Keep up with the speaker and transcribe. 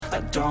I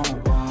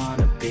don't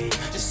wanna be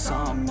just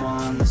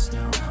someone that's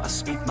new. I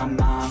speak my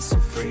mind so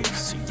free,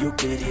 so you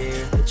could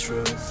hear the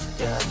truth.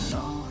 Yeah, I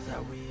know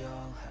that we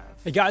all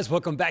have. Hey guys,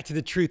 welcome back to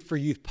the Truth for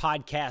Youth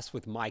podcast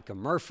with Micah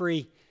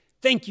Murphy.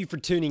 Thank you for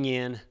tuning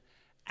in.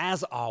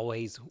 As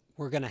always,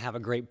 we're going to have a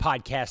great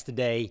podcast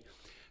today.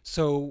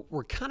 So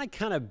we're kind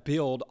of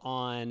build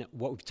on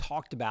what we've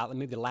talked about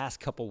maybe the last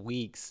couple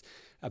weeks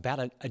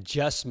about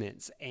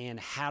adjustments and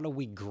how do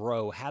we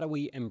grow? How do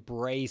we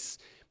embrace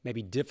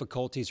maybe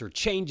difficulties or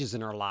changes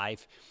in our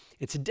life?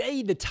 And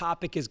today the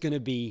topic is going to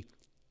be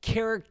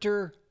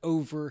character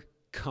over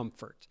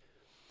comfort.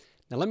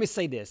 Now let me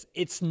say this.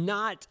 It's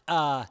not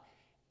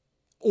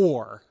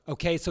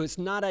okay? So it's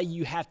not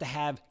you have to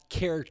have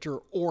character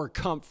or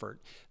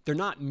comfort. They're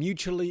not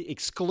mutually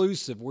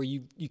exclusive where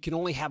you can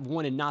only have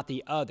one and not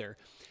the other.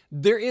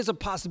 There is a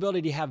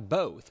possibility to have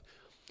both.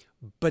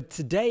 But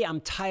today I'm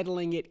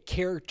titling it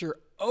character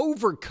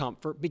over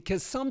comfort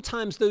because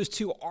sometimes those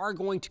two are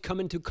going to come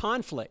into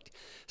conflict.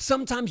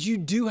 Sometimes you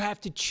do have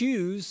to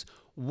choose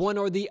one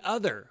or the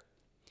other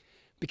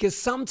because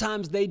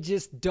sometimes they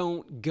just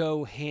don't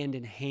go hand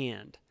in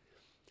hand.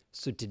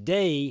 So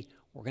today,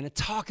 we're going to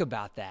talk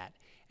about that.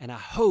 And I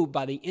hope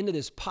by the end of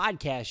this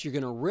podcast, you're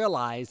going to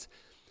realize,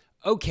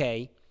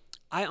 okay,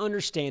 I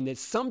understand that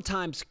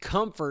sometimes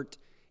comfort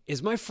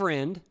is my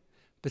friend,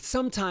 but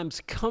sometimes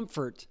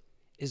comfort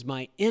is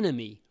my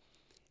enemy.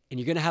 And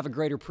you're going to have a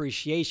greater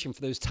appreciation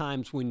for those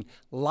times when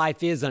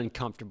life is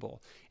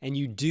uncomfortable and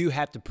you do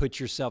have to put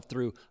yourself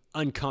through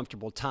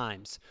uncomfortable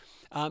times.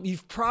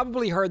 You've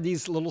probably heard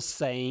these little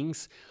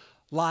sayings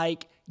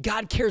like,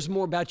 God cares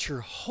more about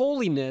your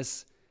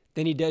holiness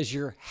than he does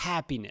your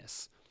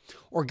happiness.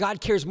 Or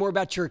God cares more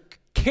about your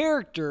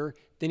character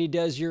than he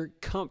does your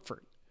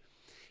comfort.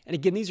 And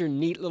again, these are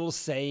neat little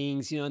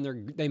sayings,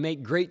 and they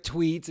make great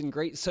tweets and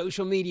great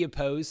social media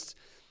posts,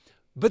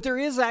 but there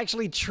is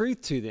actually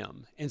truth to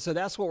them. And so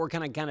that's what we're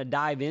kind of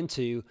dive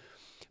into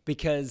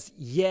because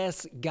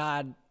yes,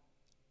 God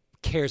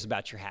cares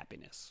about your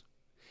happiness.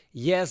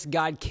 Yes,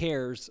 God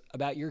cares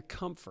about your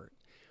comfort.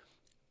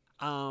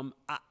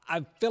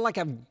 I feel like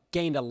I've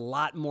gained a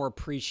lot more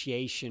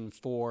appreciation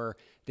for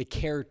the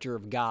character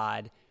of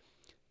God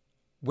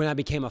when I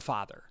became a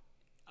father.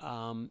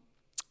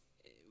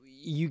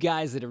 You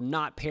guys that are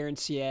not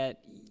parents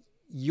yet,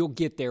 you'll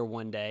get there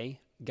one day,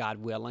 God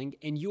willing,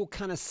 and you'll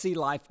kind of see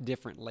life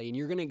differently, and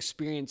you're going to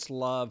experience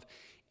love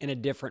in a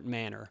different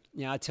manner.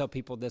 I tell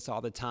people this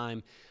all the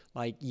time,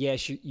 like,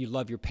 yes, you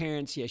love your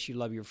parents, yes, you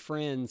love your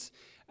friends,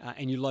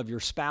 and you love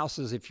your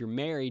spouses if you're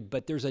married,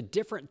 but there's a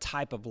different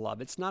type of love.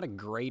 It's not a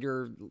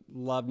greater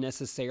love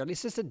necessarily.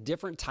 It's just a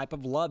different type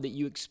of love that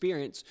you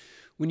experience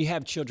when you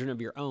have children of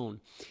your own.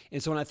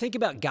 And so when I think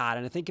about God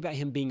and I think about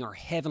him being our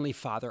heavenly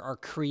Father, our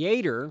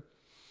creator,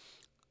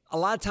 a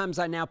lot of times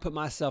I now put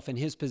myself in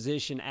his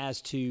position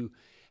as to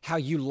how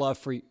you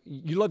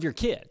love your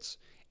kids.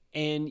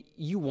 And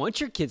you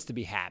want your kids to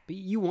be happy.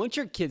 You want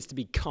your kids to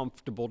be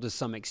comfortable to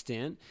some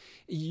extent.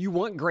 You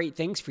want great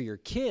things for your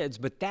kids,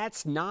 but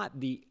that's not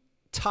the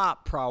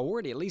top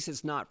priority. At least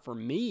it's not for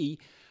me.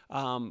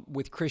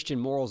 With Christian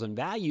morals and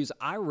values,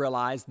 I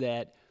realize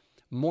that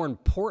more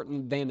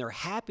important than their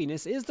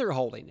happiness is their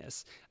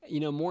holiness.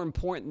 More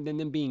important than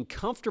them being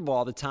comfortable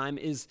all the time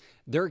is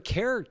their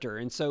character.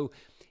 And so,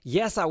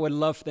 yes, I would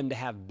love for them to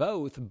have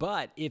both,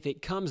 but if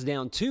it comes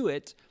down to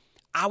it,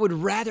 I would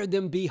rather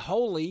them be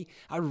holy.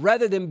 I would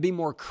rather them be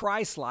more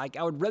Christ-like.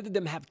 I would rather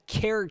them have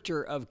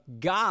character of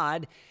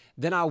God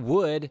than I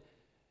would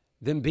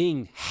them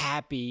being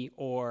happy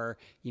or,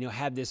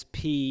 have this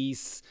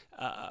peace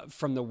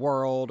from the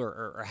world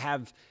or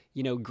have,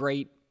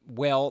 great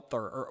wealth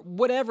or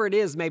whatever it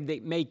is maybe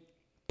that may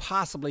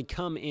possibly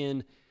come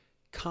in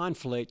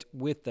conflict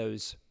with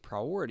those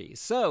priorities.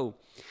 So,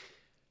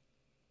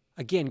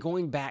 again,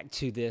 going back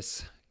to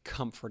this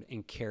comfort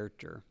and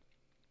character.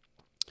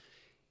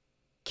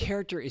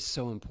 Character is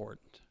so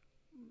important.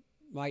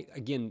 Right?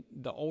 Again,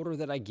 the older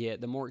that I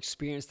get, the more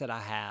experience that I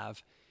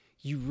have,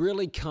 you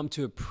really come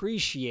to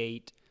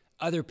appreciate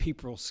other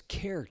people's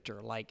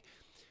character, like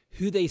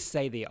who they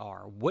say they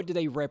are, what do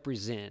they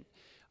represent,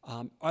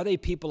 are they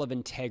people of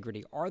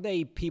integrity, are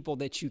they people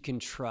that you can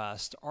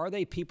trust, are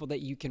they people that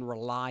you can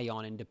rely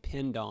on and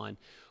depend on,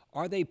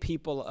 are they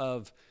people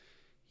of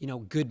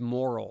good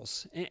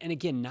morals. And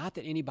again, not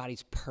that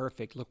anybody's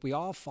perfect. Look, we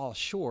all fall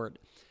short,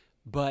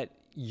 but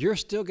you're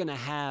still going to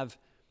have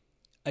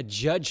a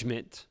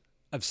judgment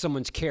of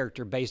someone's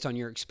character based on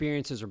your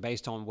experiences or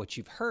based on what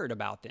you've heard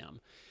about them.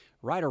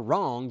 Right or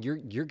wrong,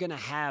 you're going to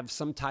have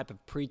some type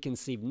of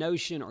preconceived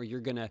notion, or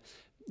you're going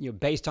to,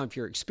 based on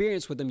your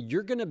experience with them,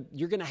 you're going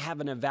to have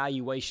an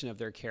evaluation of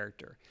their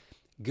character,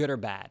 good or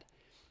bad.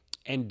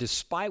 And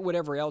despite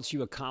whatever else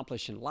you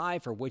accomplish in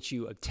life or what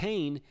you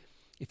obtain,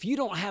 if you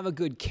don't have a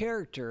good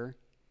character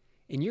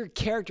and your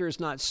character is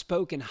not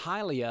spoken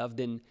highly of,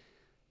 then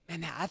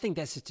man, I think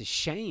that's just a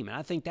shame. And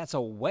I think that's a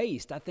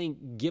waste. I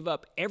think give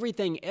up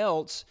everything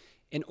else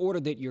in order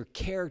that your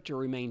character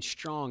remains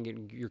strong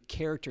and your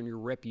character and your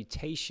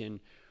reputation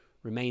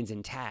remains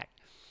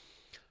intact.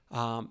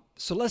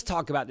 So let's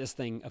talk about this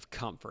thing of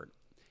comfort.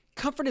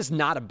 Comfort is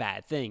not a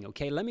bad thing,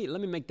 okay? Let me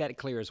make that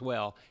clear as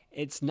well.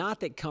 It's not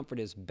that comfort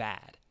is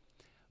bad,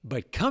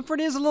 but comfort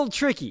is a little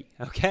tricky,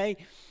 okay?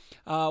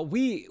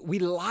 We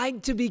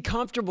like to be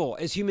comfortable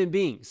as human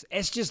beings.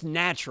 It's just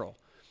natural,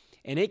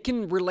 and it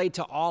can relate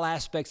to all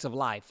aspects of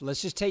life.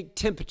 Let's just take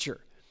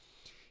temperature.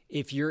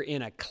 If you're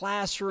in a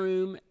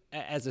classroom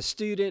as a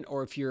student,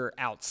 or if you're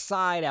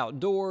outside,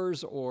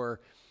 outdoors, or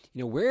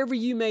wherever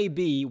you may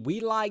be, we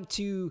like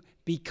to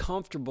be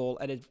comfortable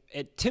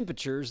at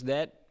temperatures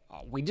that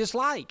we just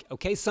like,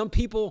 okay? Some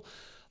people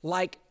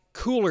like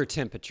cooler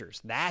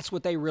temperatures. That's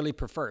what they really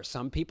prefer.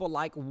 Some people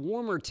like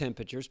warmer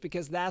temperatures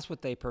because that's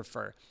what they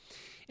prefer.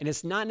 And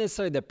it's not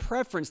necessarily the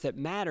preference that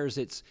matters.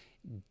 It's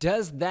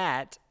does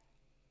that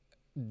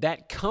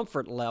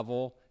comfort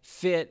level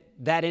fit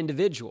that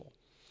individual?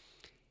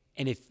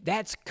 And if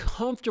that's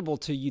comfortable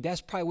to you,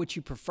 that's probably what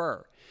you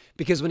prefer.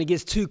 Because when it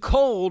gets too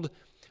cold,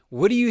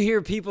 what do you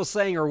hear people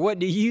saying, or what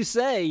do you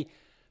say?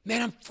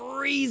 Man, I'm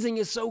freezing.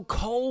 It's so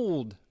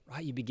cold,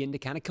 right? You begin to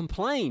kind of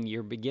complain.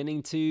 You're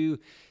beginning to,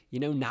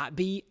 not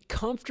be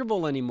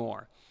comfortable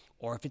anymore.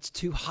 Or if it's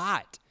too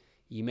hot,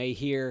 you may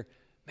hear,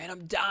 man,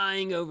 I'm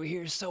dying over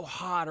here. It's so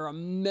hot, or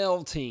I'm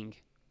melting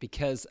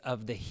because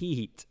of the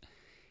heat.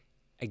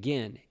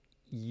 Again,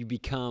 you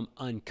become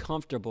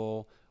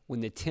uncomfortable when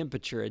the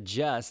temperature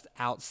adjusts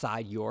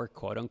outside your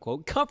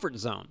quote-unquote comfort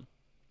zone.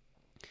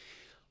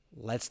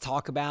 Let's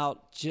talk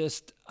about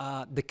just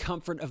the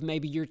comfort of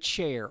maybe your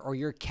chair or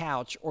your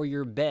couch or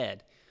your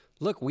bed.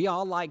 Look, we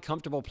all like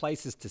comfortable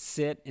places to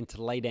sit and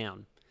to lay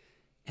down,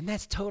 and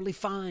that's totally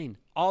fine.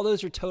 All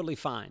those are totally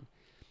fine.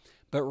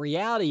 But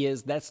reality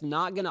is that's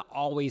not going to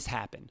always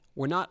happen.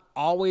 We're not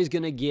always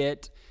going to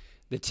get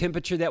the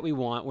temperature that we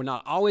want. We're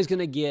not always going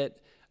to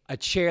get a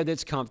chair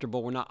that's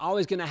comfortable. We're not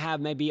always going to have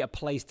maybe a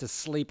place to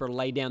sleep or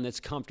lay down that's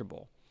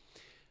comfortable.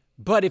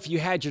 But if you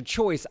had your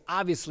choice,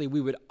 obviously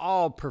we would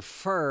all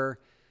prefer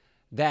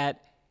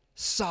that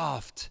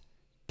soft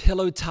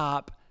pillow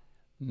top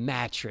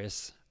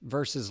mattress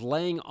versus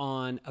laying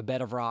on a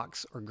bed of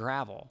rocks or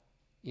gravel.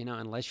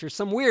 Unless you're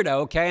some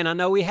weirdo, okay? And I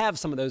know we have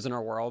some of those in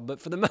our world,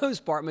 but for the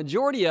most part,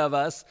 majority of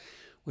us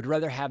would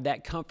rather have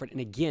that comfort.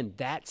 And again,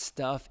 that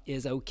stuff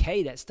is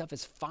okay. That stuff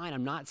is fine.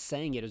 I'm not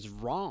saying it is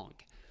wrong.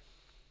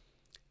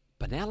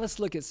 But now let's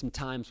look at some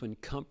times when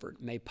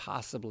comfort may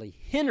possibly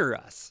hinder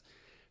us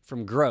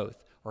from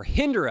growth or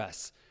hinder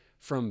us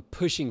from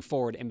pushing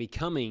forward and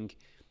becoming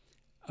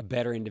a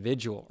better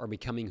individual or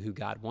becoming who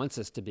God wants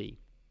us to be.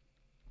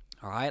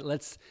 All right,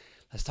 let's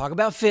talk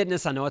about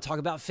fitness. I know I talk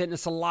about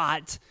fitness a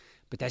lot,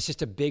 but that's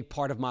just a big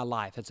part of my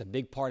life. It's a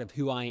big part of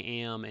who I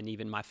am and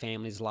even my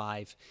family's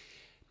life.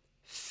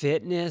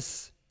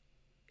 Fitness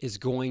is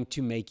going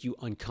to make you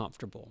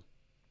uncomfortable.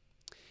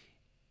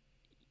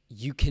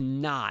 You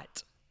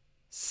cannot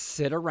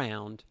sit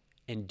around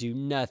and do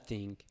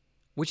nothing,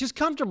 which is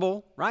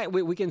comfortable, right?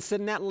 We can sit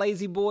in that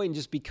lazy boy and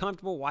just be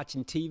comfortable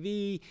watching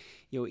TV,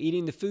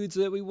 eating the foods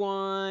that we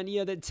want,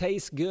 that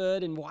taste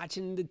good, and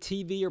watching the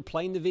TV or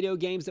playing the video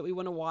games that we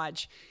want to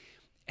watch.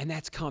 And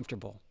that's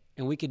comfortable.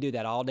 And we could do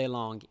that all day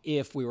long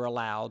if we were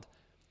allowed.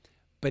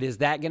 But is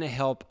that going to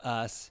help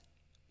us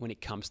when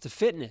it comes to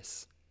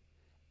fitness?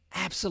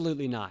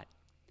 Absolutely not.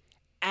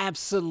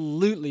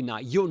 Absolutely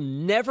not. You'll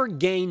never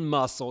gain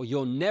muscle.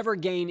 You'll never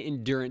gain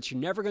endurance. You're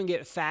never going to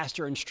get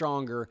faster and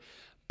stronger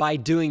by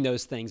doing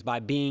those things,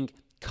 by being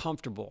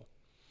comfortable.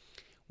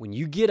 When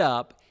you get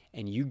up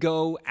and you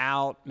go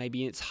out,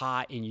 maybe it's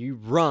hot, and you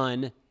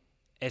run,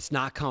 it's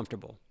not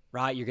comfortable,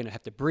 right? You're going to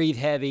have to breathe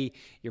heavy.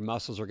 Your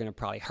muscles are going to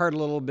probably hurt a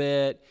little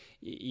bit.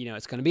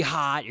 It's going to be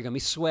hot. You're going to be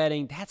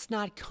sweating. That's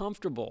not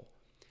comfortable.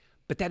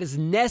 But that is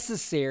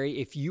necessary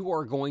if you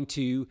are going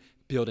to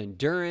build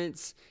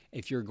endurance,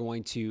 if you're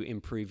going to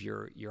improve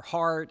your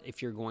heart,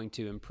 if you're going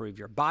to improve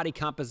your body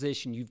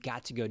composition. You've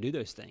got to go do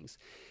those things.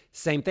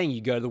 Same thing,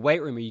 you go to the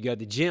weight room or you go to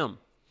the gym.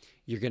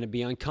 You're going to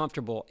be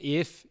uncomfortable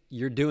if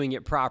you're doing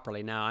it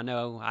properly. Now, I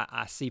know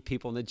I see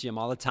people in the gym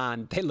all the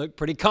time. They look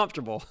pretty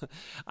comfortable.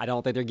 I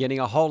don't think they're getting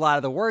a whole lot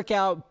of the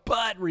workout,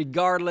 but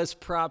regardless,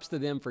 props to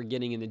them for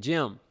getting in the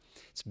gym.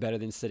 It's better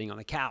than sitting on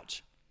the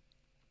couch.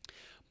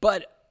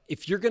 But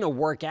if you're going to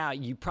work out,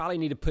 you probably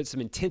need to put some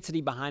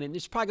intensity behind it.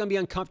 It's probably going to be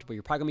uncomfortable.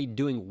 You're probably going to be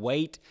doing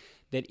weight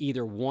that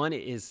either one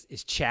is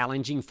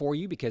challenging for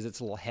you because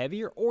it's a little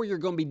heavier, or you're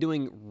going to be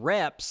doing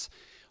reps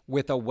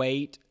with a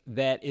weight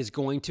that is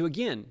going to,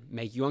 again,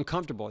 make you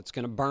uncomfortable. It's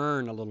going to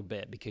burn a little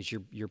bit because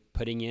you're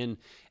putting in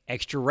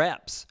extra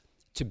reps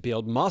to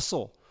build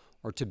muscle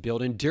or to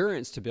build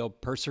endurance, to build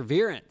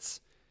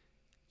perseverance.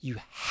 You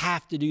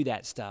have to do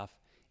that stuff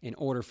in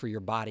order for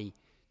your body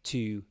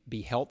to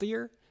be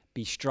healthier,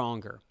 be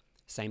stronger.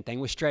 Same thing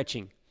with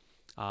stretching.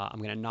 I'm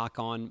going to knock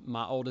on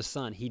my oldest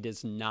son. He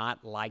does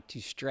not like to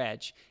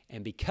stretch,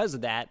 and because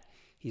of that,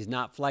 he's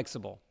not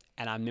flexible.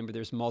 And I remember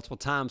there's multiple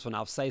times when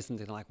I'll say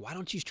something like, why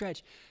don't you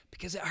stretch?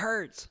 Because it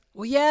hurts.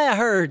 Well, yeah, it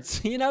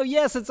hurts.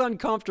 Yes, it's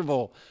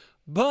uncomfortable.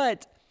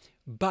 But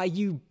by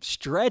you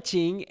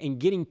stretching and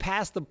getting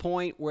past the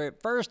point where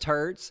it first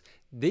hurts,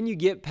 Then you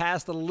get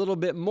past a little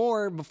bit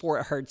more before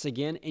it hurts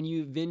again, and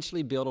you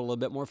eventually build a little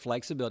bit more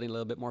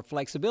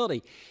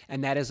flexibility,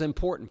 And that is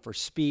important for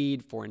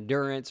speed, for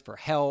endurance, for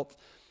health,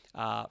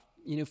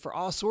 for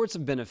all sorts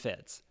of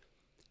benefits.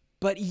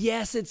 But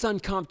yes, it's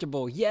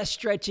uncomfortable. Yes,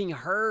 stretching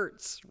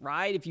hurts,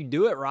 right? If you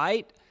do it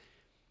right.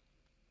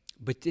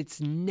 But it's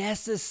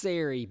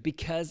necessary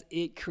because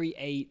it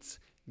creates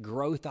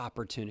growth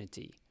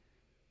opportunity.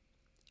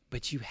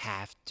 But you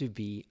have to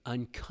be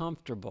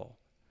uncomfortable.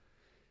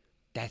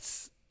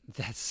 That's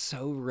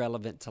so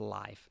relevant to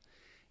life.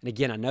 And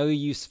again, I know you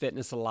use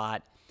fitness a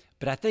lot,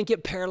 but I think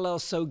it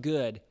parallels so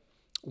good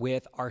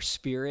with our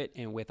spirit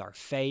and with our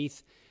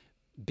faith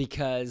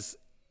because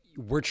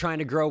we're trying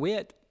to grow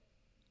it.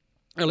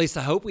 Or at least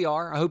I hope we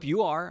are. I hope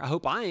you are. I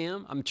hope I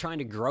am. I'm trying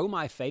to grow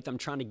my faith. I'm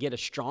trying to get a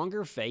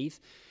stronger faith.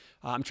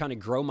 I'm trying to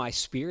grow my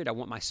spirit. I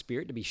want my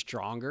spirit to be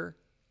stronger.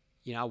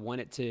 I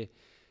want it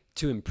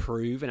to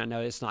improve, and I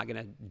know it's not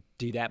going to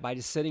do that by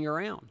just sitting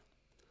around.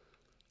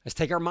 Let's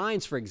take our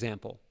minds, for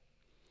example.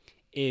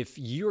 If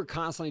you are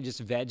constantly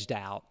just vegged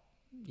out,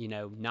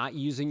 not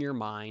using your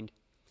mind,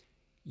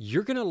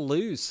 you're going to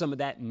lose some of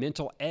that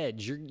mental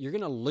edge. You're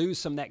going to lose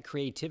some of that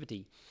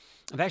creativity.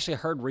 I've actually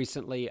heard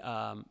recently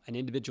an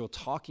individual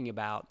talking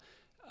about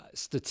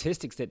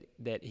statistics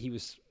that he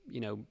was,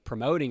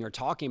 promoting or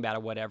talking about or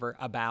whatever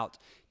about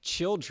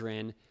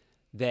children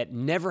that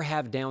never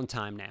have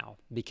downtime now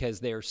because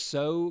they're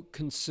so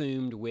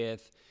consumed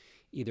with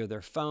either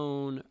their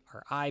phone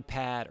or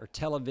iPad or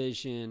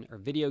television or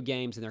video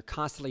games, and they're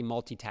constantly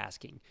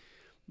multitasking,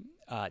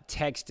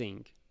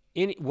 texting,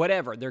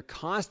 whatever. They're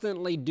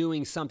constantly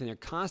doing something. They're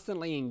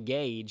constantly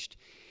engaged,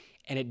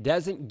 and it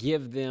doesn't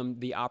give them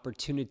the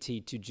opportunity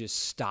to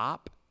just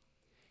stop,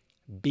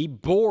 be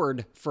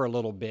bored for a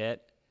little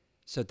bit,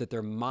 so that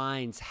their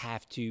minds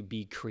have to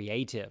be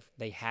creative.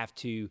 They have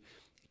to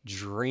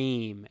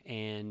dream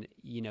and,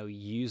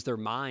 use their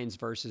minds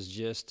versus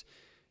just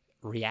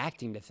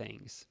reacting to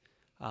things.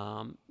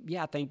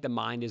 I think the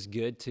mind is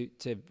good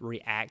to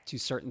react to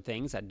certain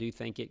things. I do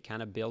think it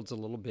kind of builds a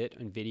little bit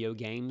in video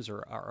games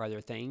or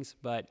other things,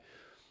 but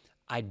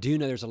I do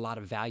know there's a lot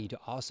of value to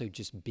also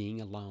just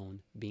being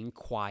alone, being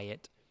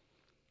quiet,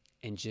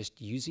 and just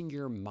using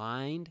your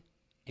mind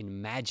and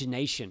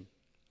imagination.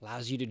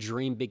 Allows you to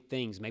dream big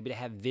things, maybe to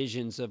have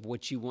visions of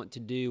what you want to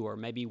do or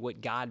maybe what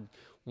God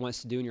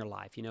wants to do in your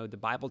life. The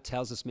Bible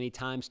tells us many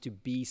times to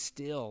be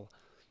still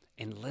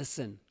and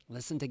listen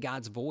to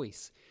God's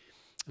voice.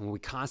 And when we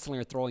constantly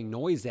are throwing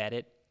noise at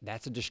it,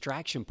 that's a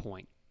distraction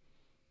point.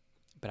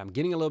 But I'm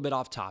getting a little bit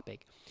off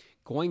topic.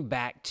 Going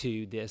back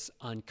to this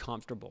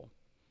uncomfortable.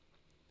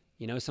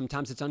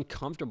 Sometimes it's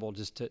uncomfortable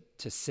just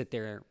to sit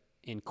there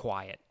in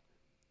quiet.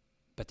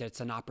 But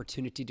that's an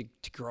opportunity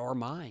to grow our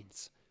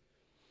minds.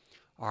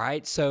 All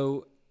right,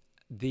 so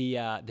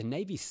the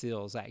Navy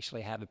SEALs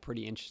actually have a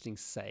pretty interesting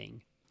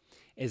saying.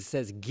 It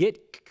says,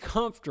 get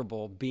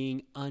comfortable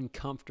being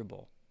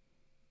uncomfortable.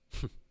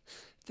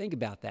 Think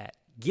about that.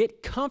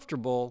 Get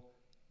comfortable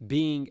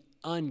being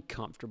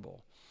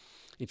uncomfortable.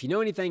 If you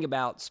know anything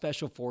about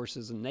Special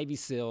Forces and Navy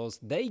SEALs,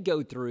 they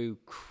go through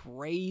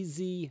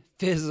crazy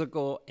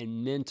physical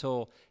and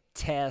mental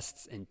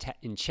tests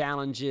and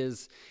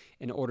challenges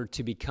in order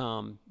to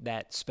become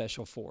that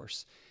special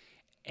force.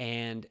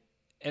 And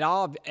it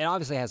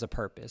obviously has a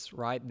purpose,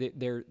 right?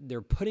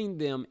 They're putting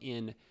them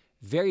in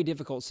very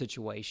difficult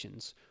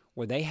situations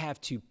where they have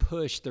to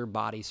push their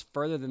bodies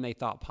further than they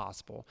thought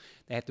possible.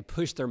 They have to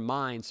push their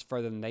minds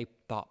further than they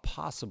thought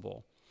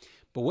possible.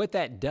 But what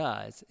that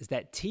does is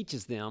that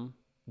teaches them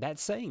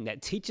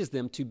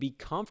to be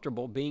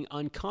comfortable being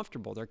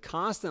uncomfortable. They're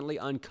constantly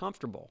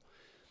uncomfortable.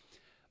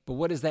 But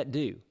what does that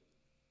do?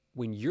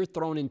 When you're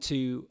thrown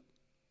into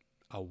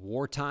a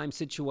wartime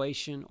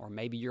situation or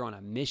maybe you're on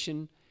a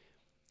mission,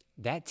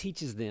 that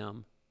teaches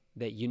them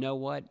that, you know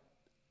what,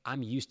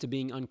 I'm used to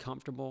being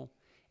uncomfortable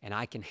and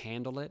I can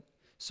handle it.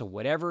 So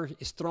whatever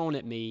is thrown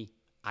at me,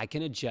 I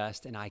can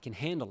adjust and I can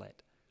handle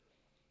it.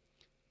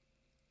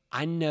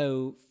 I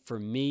know for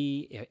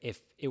me, if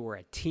it were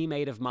a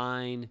teammate of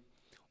mine,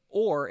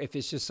 or if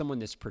it's just someone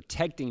that's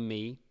protecting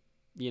me,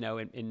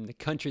 in the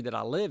country that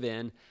I live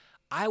in,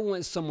 I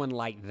want someone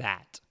like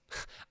that.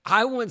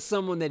 I want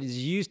someone that is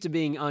used to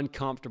being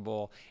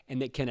uncomfortable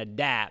and that can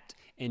adapt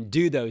and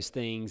do those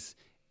things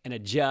and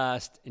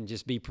adjust and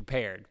just be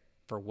prepared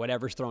for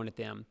whatever's thrown at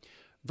them,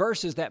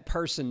 versus that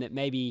person that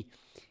maybe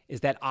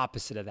is that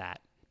opposite of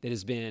that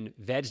has been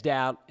vegged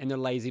out in their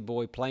lazy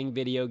boy, playing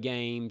video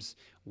games,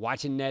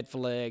 watching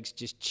Netflix,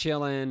 just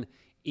chilling,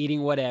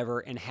 eating whatever,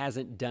 and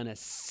hasn't done a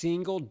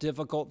single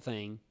difficult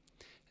thing.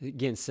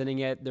 Again,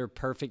 sitting at their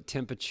perfect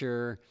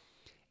temperature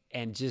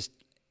and just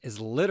is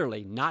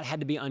literally not had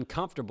to be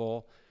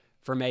uncomfortable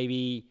for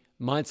maybe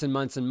months and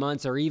months and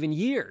months or even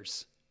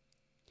years.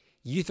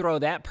 You throw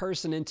that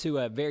person into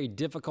a very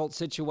difficult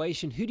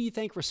situation, who do you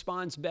think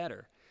responds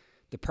better?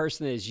 The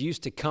person that is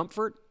used to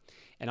comfort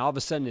and all of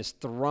a sudden is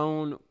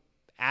thrown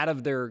out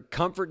of their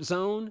comfort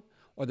zone,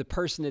 or the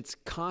person that's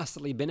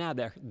constantly been out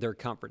of their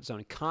comfort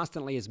zone,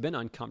 constantly has been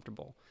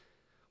uncomfortable?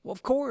 Well,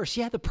 of course,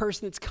 yeah, the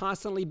person that's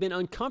constantly been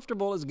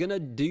uncomfortable is going to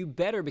do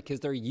better because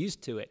they're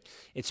used to it.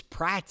 It's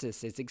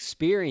practice, it's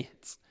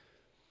experience.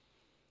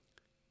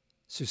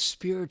 So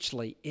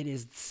spiritually, it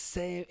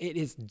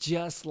is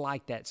just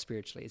like that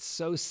spiritually. It's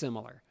so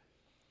similar.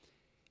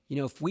 You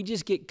know, if we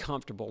just get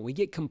comfortable, we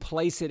get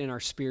complacent in our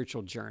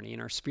spiritual journey,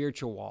 in our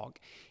spiritual walk,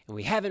 and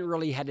we haven't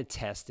really had to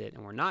test it,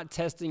 and we're not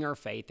testing our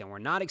faith, and we're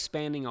not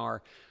expanding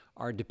our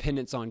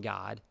dependence on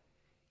God,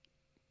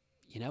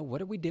 you know,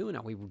 what are we doing?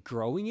 Are we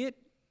growing it?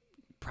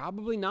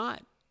 Probably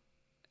not.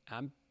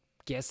 I'm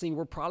guessing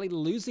we're probably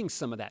losing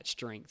some of that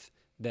strength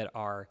that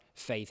our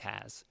faith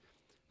has.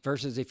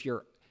 Versus if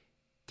you're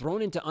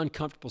thrown into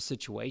uncomfortable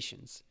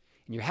situations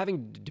and you're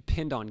having to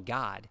depend on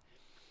God,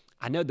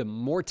 I know the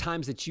more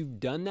times that you've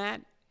done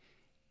that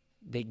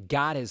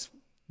God has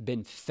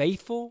been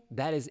faithful,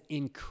 that has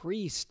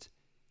increased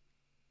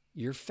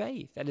your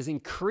faith. That has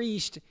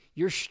increased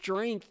your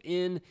strength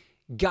in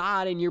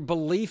God and your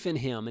belief in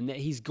Him, and that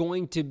He's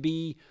going to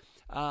be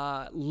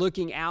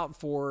looking out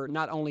for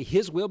not only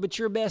His will, but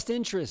your best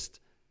interest.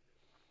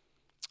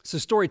 So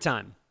story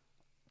time.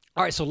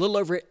 All right, so a little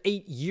over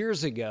 8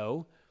 years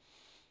ago,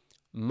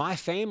 my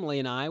family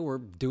and I were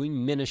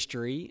doing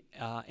ministry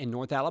in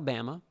North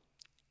Alabama,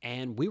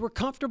 and we were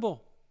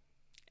comfortable,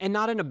 and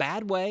not in a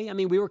bad way. I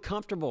mean, we were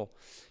comfortable.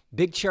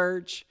 Big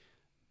church,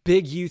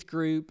 big youth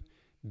group,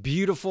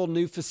 beautiful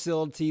new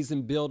facilities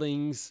and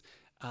buildings.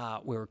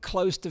 We were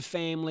close to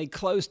family,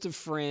 close to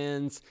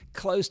friends,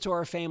 close to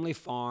our family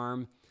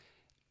farm.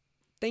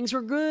 Things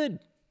were good.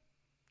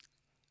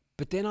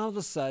 But then all of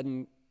a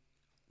sudden,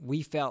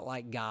 we felt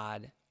like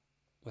God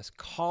was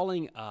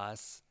calling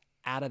us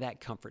out of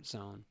that comfort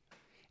zone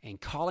and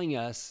calling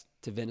us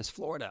to Venice,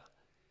 Florida.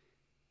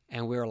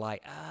 And we were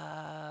like,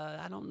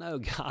 I don't know,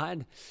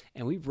 God.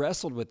 And we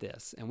wrestled with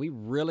this, and we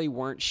really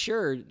weren't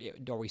sure.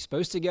 Are we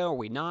supposed to go? Are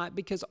we not?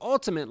 Because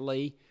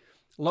ultimately,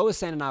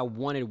 Lois Ann and I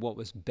wanted what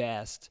was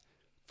best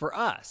for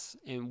us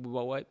and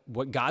what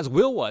God's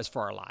will was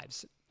for our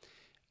lives.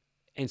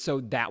 And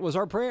so that was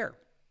our prayer.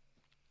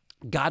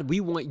 God,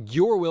 we want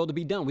your will to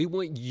be done. We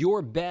want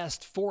your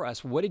best for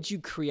us. What did you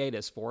create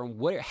us for?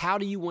 And how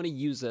do you want to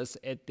use us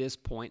at this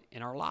point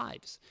in our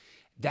lives?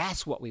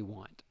 That's what we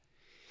want.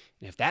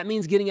 And if that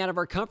means getting out of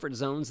our comfort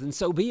zones, then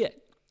so be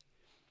it.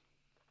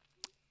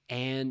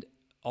 And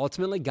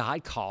ultimately,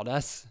 God called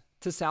us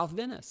to South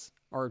Venice,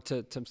 or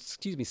to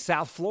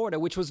South Florida,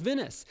 which was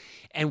Venice.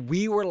 And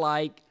we were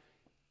like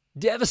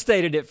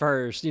devastated at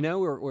first. You know,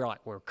 we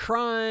were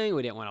crying.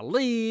 We didn't want to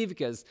leave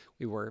because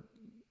we were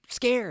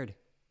scared.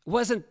 It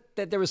wasn't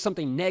that there was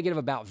something negative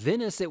about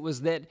Venice. It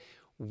was that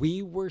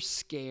we were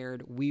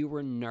scared. We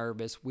were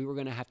nervous. We were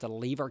going to have to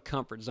leave our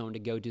comfort zone to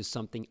go do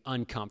something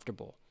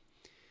uncomfortable.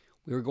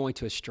 We were going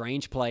to a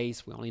strange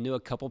place. We only knew a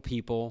couple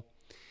people.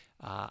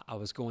 I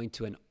was going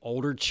to an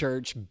older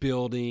church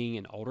building,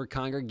 an older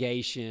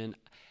congregation,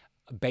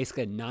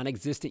 basically a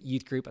non-existent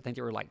youth group. I think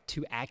there were like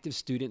 2 active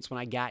students when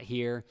I got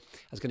here.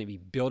 I was going to be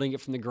building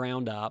it from the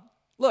ground up.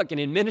 Look,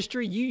 and in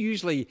ministry, you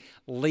usually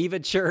leave a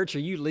church or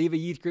you leave a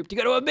youth group to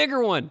go to a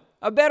bigger one,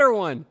 a better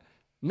one,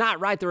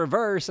 not right the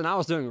reverse. And I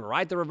was doing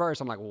right the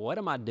reverse. I'm like, what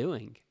am I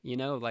doing? You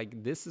know,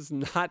 like this is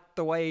not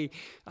the way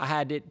I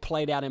had it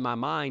played out in my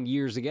mind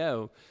years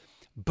ago.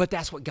 But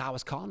that's what God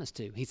was calling us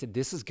to. He said,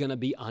 this is going to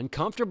be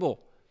uncomfortable.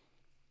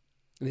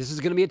 This is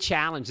going to be a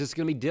challenge. This is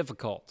going to be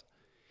difficult.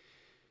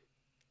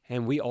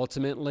 And we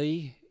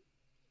ultimately,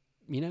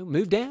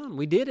 moved down.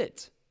 We did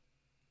it.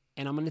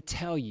 And I'm going to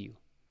tell you,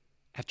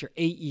 after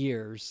 8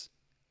 years,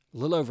 a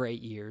little over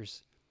 8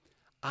 years,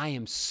 I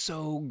am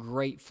so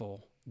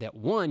grateful that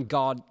one,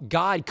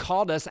 God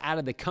called us out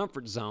of the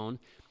comfort zone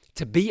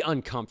to be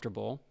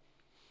uncomfortable.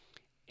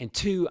 And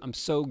 2, I'm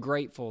so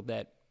grateful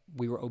that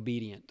we were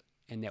obedient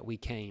and that we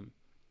came,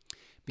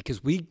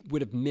 because we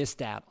would have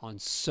missed out on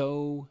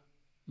so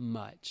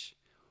much.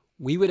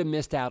 We would have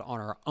missed out on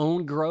our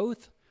own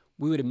growth.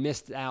 We would have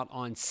missed out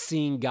on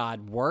seeing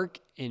God work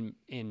in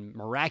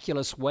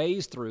miraculous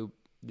ways through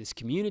this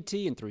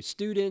community and through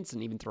students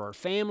and even through our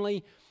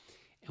family.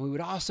 And we would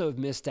also have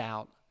missed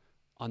out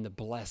on the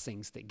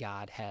blessings that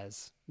God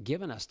has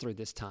given us through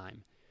this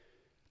time.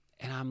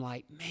 And I'm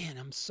like, man,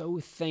 I'm so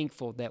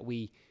thankful that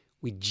we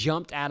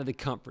jumped out of the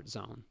comfort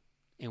zone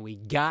and we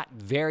got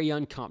very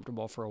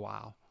uncomfortable for a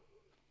while,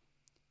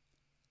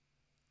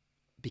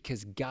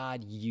 because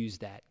God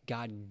used that.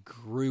 God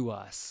grew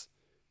us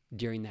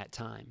during that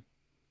time.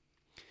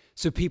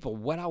 So people,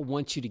 what I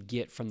want you to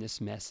get from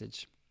this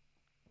message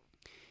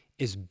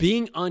is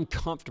being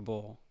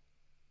uncomfortable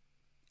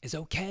is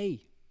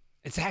okay.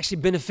 It's actually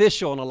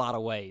beneficial in a lot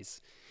of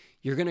ways.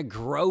 You're going to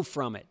grow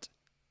from it.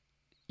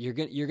 You're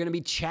going to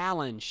be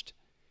challenged.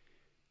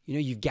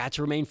 You've got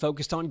to remain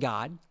focused on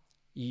God.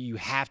 You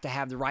have to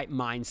have the right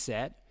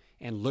mindset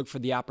and look for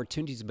the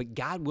opportunities, but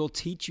God will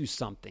teach you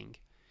something.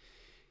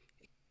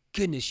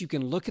 Goodness, you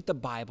can look at the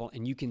Bible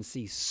and you can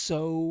see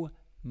so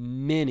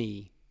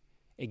many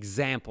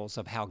examples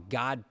of how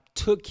God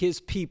took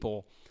his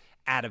people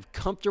out of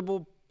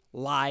comfortable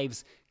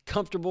lives,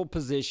 comfortable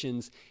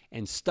positions,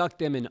 and stuck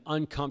them in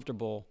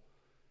uncomfortable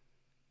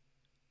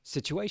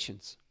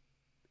situations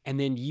and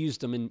then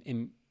used them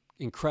in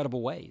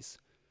incredible ways.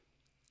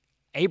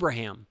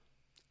 Abraham,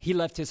 he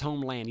left his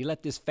homeland. He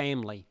left his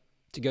family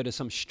to go to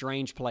some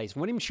strange place.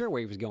 Wasn't even sure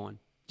where he was going.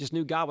 Just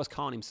knew God was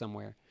calling him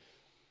somewhere.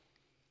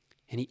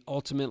 And he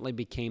ultimately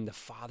became the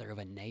father of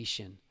a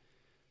nation.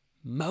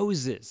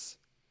 Moses,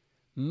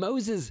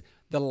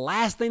 the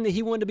last thing that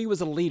he wanted to be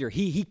was a leader.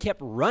 He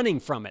kept running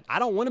from it. I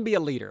don't want to be a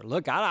leader.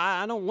 Look,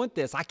 I don't want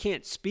this. I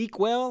can't speak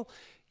well.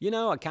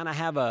 I kind of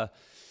have an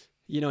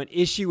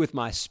issue with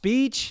my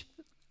speech.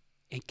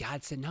 And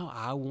God said, no,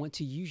 I want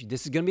to use you.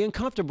 This is going to be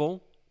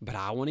uncomfortable, but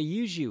I want to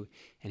use you.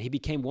 And he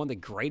became one of the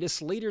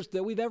greatest leaders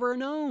that we've ever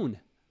known.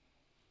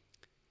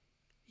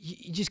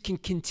 You just can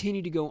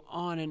continue to go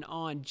on and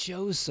on.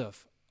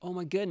 Joseph, oh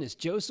my goodness.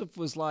 Joseph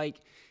was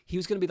he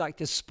was going to be like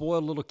this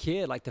spoiled little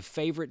kid, like the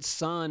favorite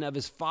son of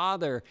his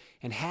father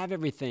and have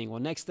everything.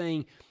 Well, next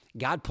thing,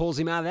 God pulls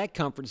him out of that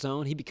comfort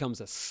zone. He becomes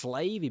a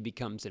slave. He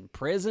becomes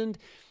imprisoned,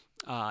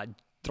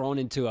 thrown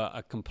into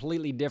a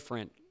completely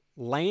different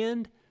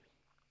land.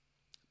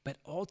 But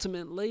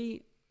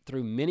ultimately,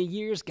 through many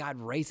years, God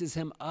raises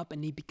him up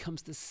and he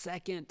becomes the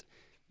second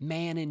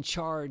man in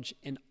charge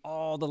in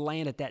all the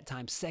land at that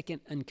time,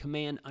 second in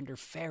command under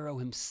Pharaoh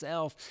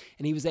himself.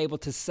 And he was able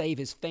to save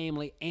his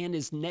family and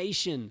his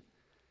nation,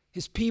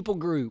 his people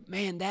group.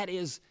 Man, that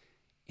is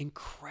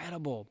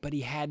incredible. But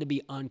he had to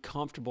be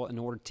uncomfortable in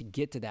order to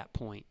get to that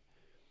point.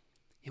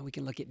 And we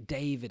can look at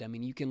David. I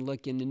mean, you can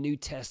look in the New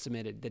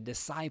Testament at the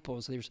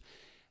disciples. There's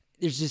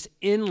just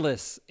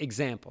endless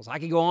examples. I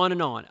could go on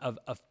and on of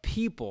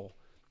people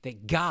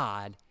that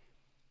God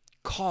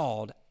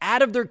called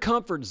out of their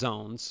comfort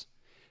zones,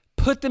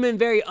 put them in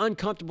very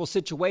uncomfortable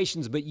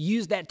situations, but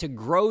used that to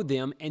grow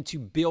them and to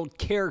build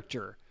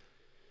character.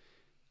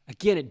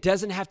 Again, it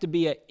doesn't have to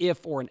be an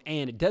if or an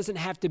and. It doesn't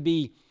have to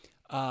be,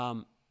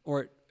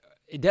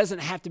 it doesn't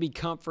have to be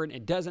comfort.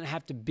 It doesn't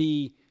have to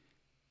be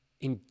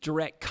in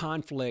direct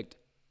conflict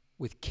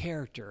with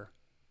character,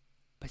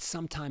 but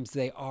sometimes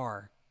they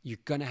are. You're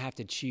going to have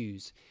to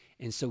choose.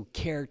 And so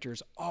character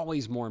is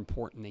always more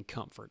important than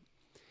comfort.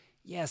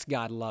 Yes,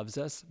 God loves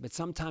us, but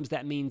sometimes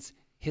that means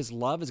his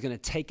love is going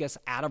to take us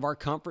out of our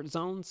comfort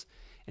zones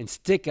and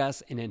stick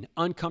us in an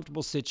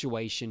uncomfortable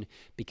situation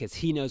because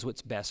he knows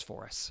what's best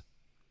for us.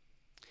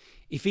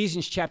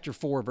 Ephesians chapter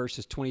 4,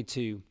 verses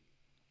 22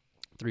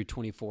 through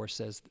 24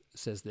 says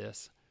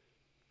this.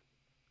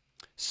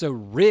 So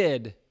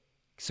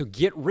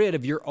get rid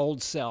of your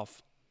old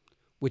self,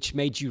 which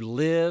made you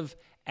live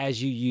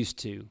as you used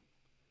to.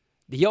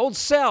 The old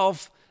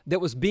self that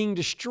was being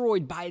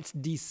destroyed by its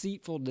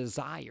deceitful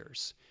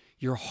desires.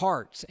 Your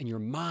hearts and your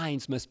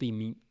minds must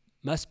be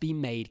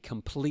made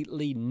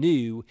completely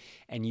new,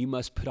 and you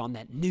must put on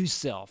that new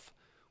self,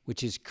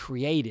 which is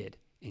created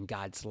in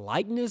God's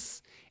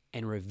likeness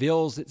and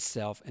reveals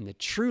itself in the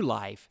true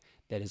life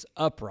that is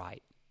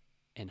upright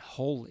and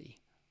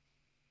holy.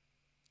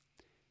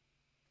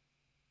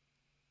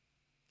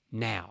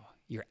 Now,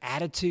 your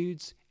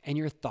attitudes and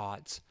your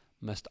thoughts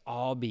must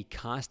all be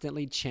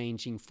constantly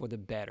changing for the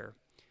better.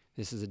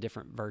 This is a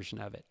different version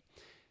of it.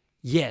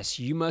 Yes,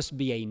 you must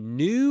be a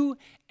new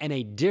and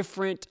a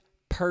different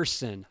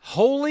person,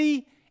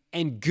 holy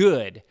and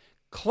good.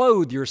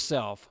 Clothe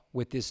yourself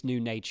with this new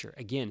nature.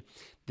 Again,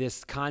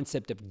 this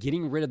concept of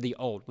getting rid of the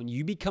old. When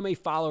you become a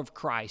follower of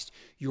Christ,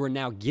 you are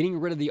now getting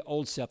rid of the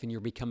old self and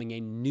you're becoming a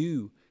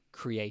new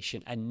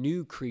creation, a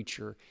new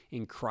creature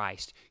in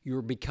Christ.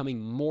 You're becoming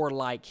more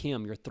like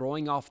him. You're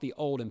throwing off the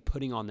old and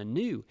putting on the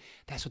new.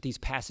 That's what these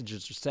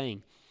passages are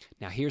saying.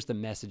 Now, here's the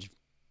Message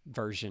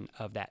version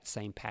of that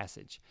same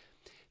passage.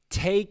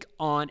 Take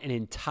on an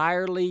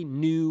entirely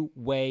new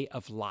way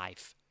of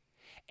life,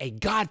 a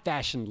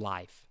God-fashioned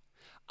life,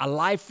 a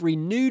life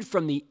renewed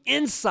from the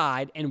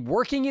inside and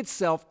working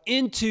itself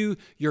into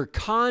your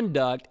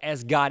conduct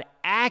as God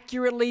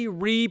accurately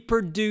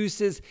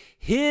reproduces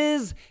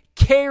his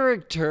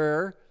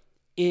character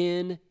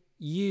in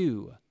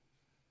you.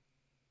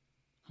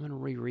 I'm going to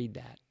reread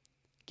that.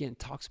 Again, it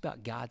talks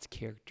about God's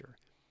character,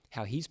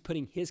 how he's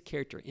putting his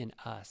character in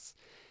us.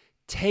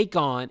 Take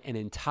on an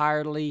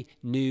entirely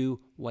new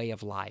way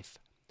of life,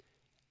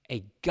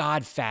 a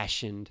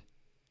God-fashioned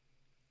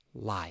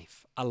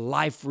life, a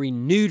life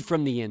renewed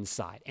from the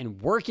inside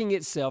and working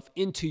itself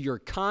into your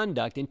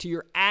conduct, into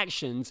your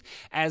actions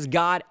as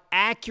God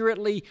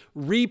accurately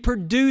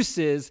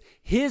reproduces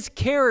his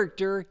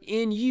character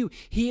in you.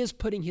 He is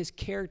putting his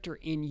character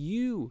in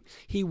you.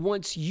 He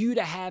wants you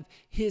to have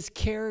his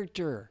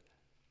character.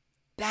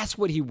 That's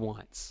what he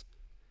wants.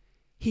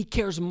 He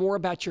cares more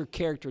about your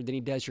character than he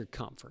does your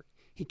comfort.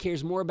 He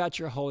cares more about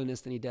your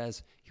holiness than he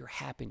does your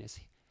happiness.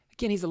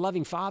 Again, he's a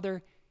loving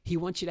father. He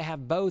wants you to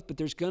have both, but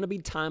there's going to be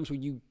times where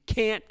you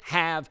can't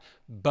have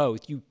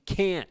both. You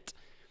can't,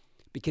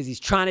 because he's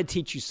trying to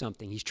teach you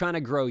something. He's trying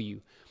to grow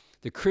you.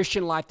 The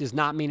Christian life does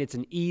not mean it's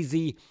an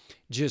easy,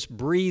 just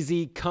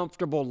breezy,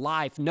 comfortable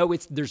life. No,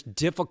 there's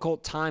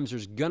difficult times.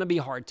 There's going to be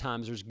hard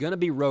times. There's going to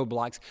be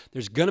roadblocks.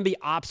 There's going to be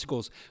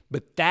obstacles,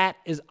 but that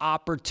is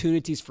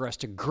opportunities for us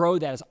to grow.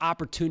 That is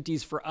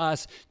opportunities for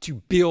us to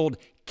build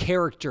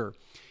character.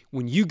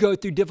 When you go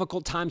through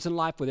difficult times in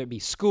life, whether it be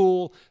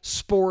school,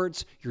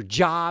 sports, your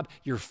job,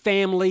 your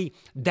family,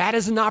 that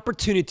is an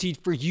opportunity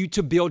for you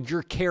to build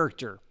your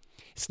character.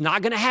 It's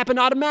not going to happen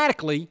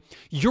automatically.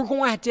 You're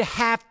going to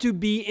have to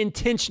be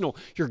intentional.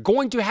 You're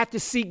going to have to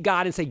seek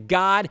God and say,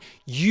 God,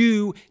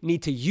 you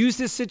need to use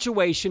this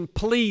situation,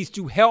 please,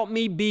 to help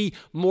me be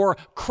more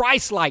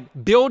Christ-like.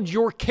 Build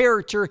your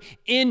character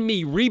in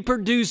me.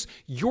 Reproduce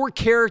your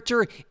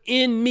character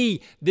in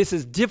me. This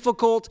is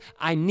difficult.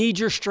 I need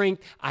your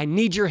strength. I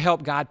need your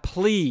help, God.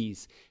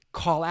 Please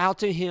call out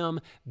to him,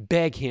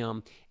 beg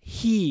him.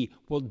 He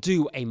will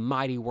do a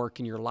mighty work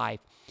in your life.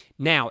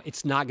 Now,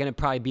 it's not going to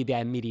probably be the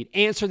immediate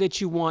answer that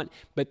you want,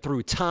 but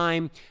through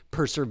time,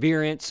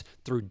 perseverance,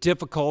 through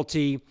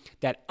difficulty,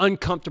 that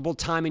uncomfortable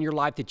time in your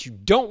life that you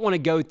don't want to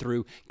go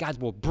through,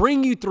 God will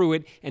bring you through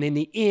it. And in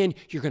the end,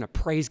 you're going to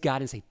praise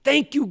God and say,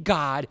 thank you,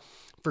 God,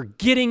 for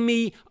getting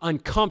me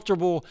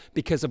uncomfortable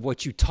because of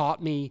what you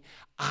taught me.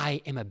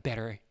 I am a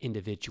better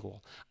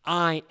individual.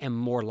 I am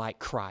more like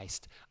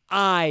Christ.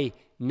 I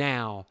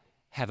now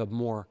have a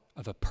more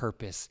of a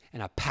purpose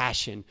and a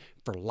passion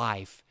for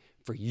life,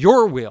 for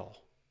your will.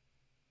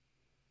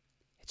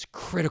 It's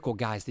critical,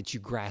 guys, that you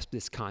grasp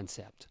this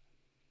concept.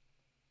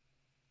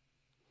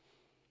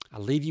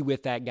 I'll leave you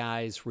with that,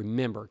 guys.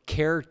 Remember,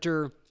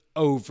 character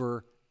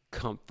over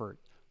comfort.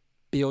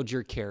 Build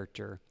your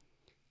character,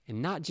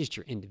 and not just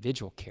your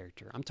individual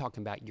character. I'm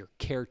talking about your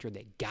character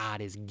that God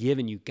has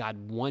given you.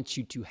 God wants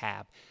you to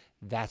have.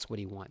 That's what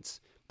he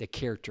wants, the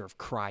character of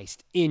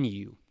Christ in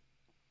you.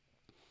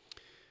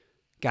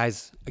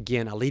 Guys,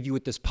 again, I'll leave you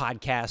with this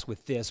podcast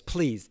with this.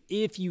 Please,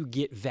 if you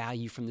get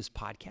value from this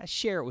podcast,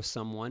 share it with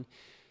someone.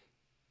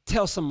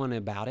 Tell someone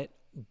about it.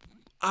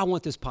 I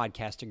want this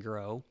podcast to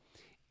grow.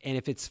 And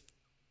if it's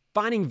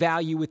finding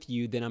value with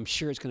you, then I'm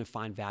sure it's going to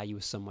find value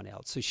with someone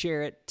else. So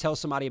share it. Tell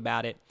somebody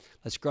about it.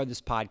 Let's grow this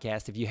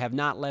podcast. If you have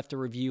not left a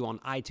review on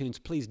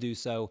iTunes, please do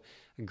so.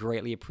 I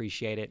greatly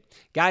appreciate it.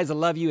 Guys, I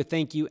love you.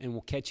 Thank you. And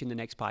we'll catch you in the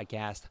next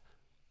podcast.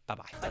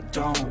 Bye-bye. I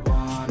don't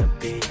wanna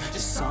be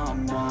just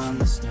someone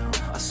that's new.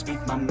 I speak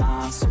my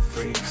mind so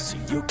free, so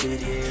you could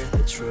hear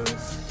the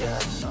truth. Yeah,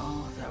 no.